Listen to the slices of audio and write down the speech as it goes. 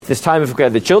This time, if we could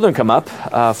have the children come up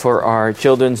for our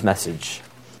children's message.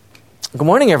 Good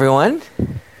morning, everyone. Good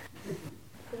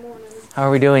morning. How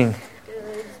are we doing?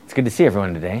 Good. It's good to see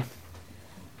everyone today.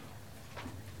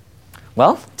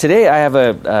 Well, today I have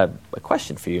a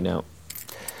question for you now.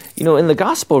 You know, in the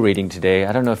gospel reading today,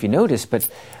 I don't know if you noticed, but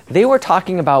they were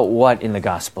talking about what in the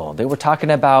gospel? They were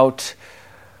talking about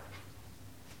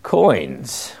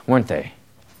coins, weren't they?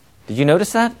 Did you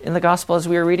notice that in the gospel as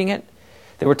we were reading it?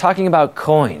 They were talking about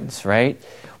coins, right?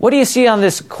 What do you see on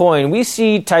this coin? We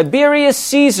see Tiberius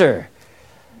Caesar,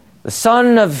 the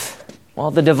son of,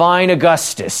 the divine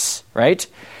Augustus, right?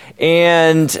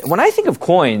 And when I think of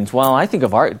coins, I think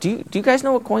of art. Do you guys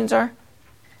know what coins are?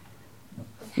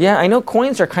 Yeah, I know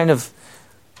coins are kind of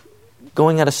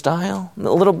going out of style a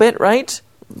little bit, right?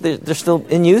 They're still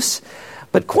in use.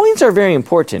 But coins are very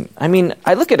important. I mean,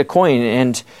 I look at a coin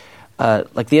and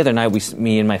like the other night,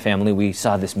 me and my family, we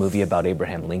saw this movie about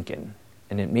Abraham Lincoln.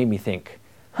 And it made me think,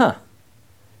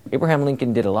 Abraham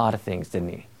Lincoln did a lot of things, didn't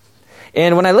he?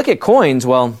 And when I look at coins,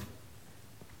 when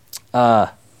we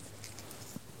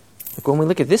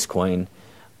look at this coin,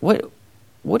 what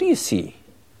do you see?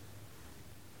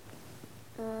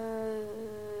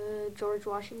 George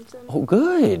Washington. Oh,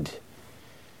 good.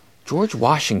 George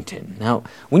Washington. Now,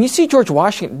 when you see George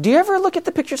Washington, do you ever look at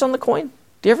the pictures on the coin?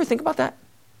 Do you ever think about that?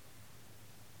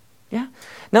 Yeah.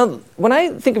 Now, when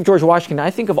I think of George Washington,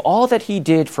 I think of all that he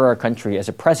did for our country as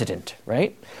a president,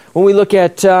 right? When we look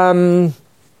at, the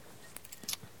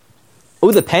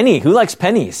penny. Who likes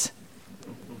pennies?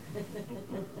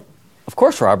 Of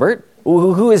course, Robert.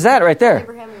 Who is that right there?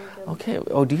 Abraham Lincoln. Okay.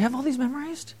 Oh, do you have all these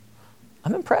memorized?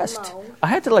 I'm impressed. No. I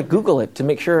had to Google it to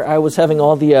make sure I was having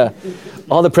all the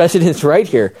presidents right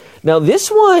here. Now this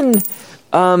one,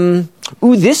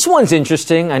 this one's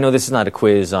interesting. I know this is not a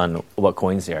quiz on what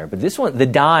coins they are, but this one, the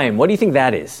dime. What do you think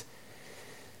that is?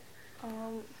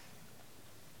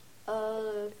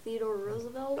 Theodore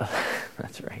Roosevelt.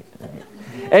 That's right.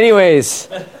 Anyways,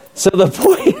 so the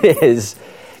point is,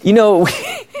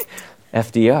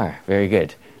 FDR. Very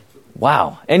good.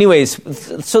 Wow.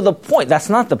 Anyways, so the point, that's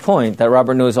not the point that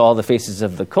Robert knows all the faces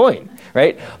of the coin,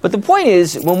 right? But the point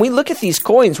is, when we look at these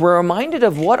coins, we're reminded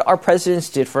of what our presidents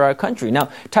did for our country. Now,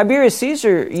 Tiberius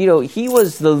Caesar, he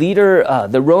was the leader,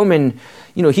 the Roman,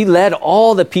 he led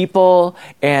all the people,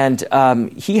 and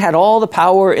he had all the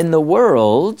power in the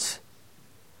world.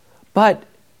 But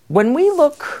when we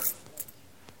look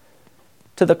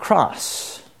to the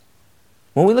cross,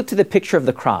 when we look to the picture of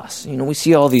the cross, we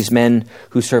see all these men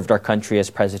who served our country as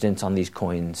presidents on these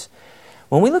coins.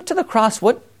 When we look to the cross,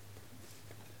 what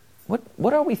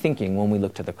are we thinking when we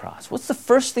look to the cross? What's the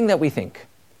first thing that we think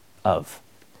of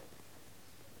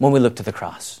when we look to the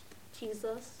cross?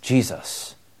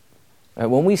 Jesus. Right,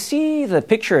 when we see the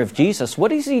picture of Jesus,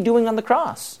 what is he doing on the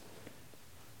cross?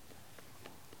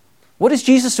 What is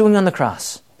Jesus doing on the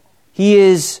cross? He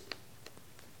is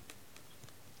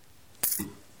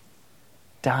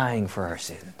dying for our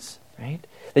sins, right?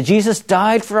 That Jesus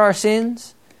died for our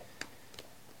sins,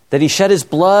 that he shed his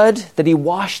blood, that he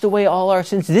washed away all our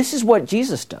sins. This is what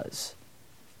Jesus does,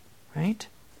 right?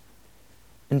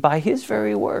 And by his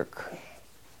very work,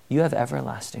 you have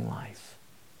everlasting life.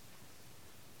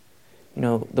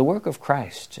 The work of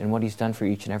Christ and what he's done for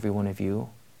each and every one of you,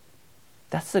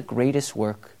 that's the greatest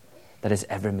work that has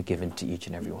ever been given to each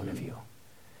and every one of you.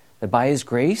 That by his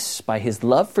grace, by his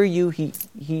love for you, he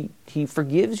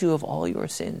forgives you of all your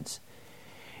sins.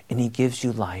 And he gives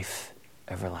you life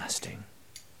everlasting.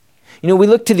 We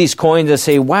look to these coins and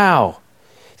say, wow,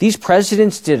 these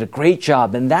presidents did a great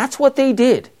job. And that's what they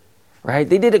did, right?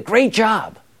 They did a great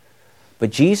job.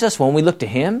 But Jesus, when we look to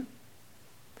him,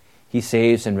 he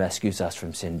saves and rescues us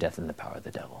from sin, death, and the power of the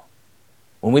devil.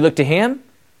 When we look to him,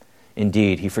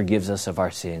 indeed, he forgives us of our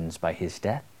sins by his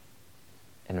death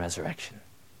and resurrection.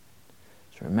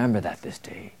 Remember that this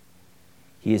day.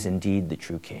 He is indeed the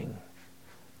true King,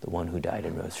 the one who died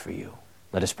and rose for you.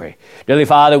 Let us pray. Dearly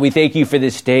Father, we thank you for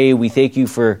this day. We thank you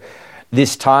for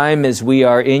this time as we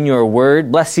are in your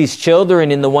word. Bless these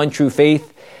children in the one true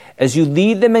faith as you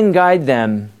lead them and guide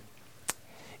them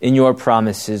in your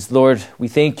promises. Lord, we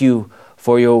thank you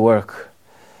for your work,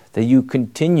 that you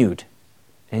continued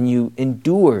and you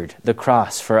endured the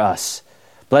cross for us.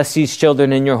 Bless these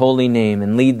children in your holy name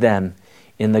and lead them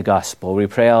in the gospel. We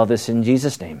pray all this in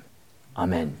Jesus' name.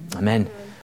 Amen. Amen.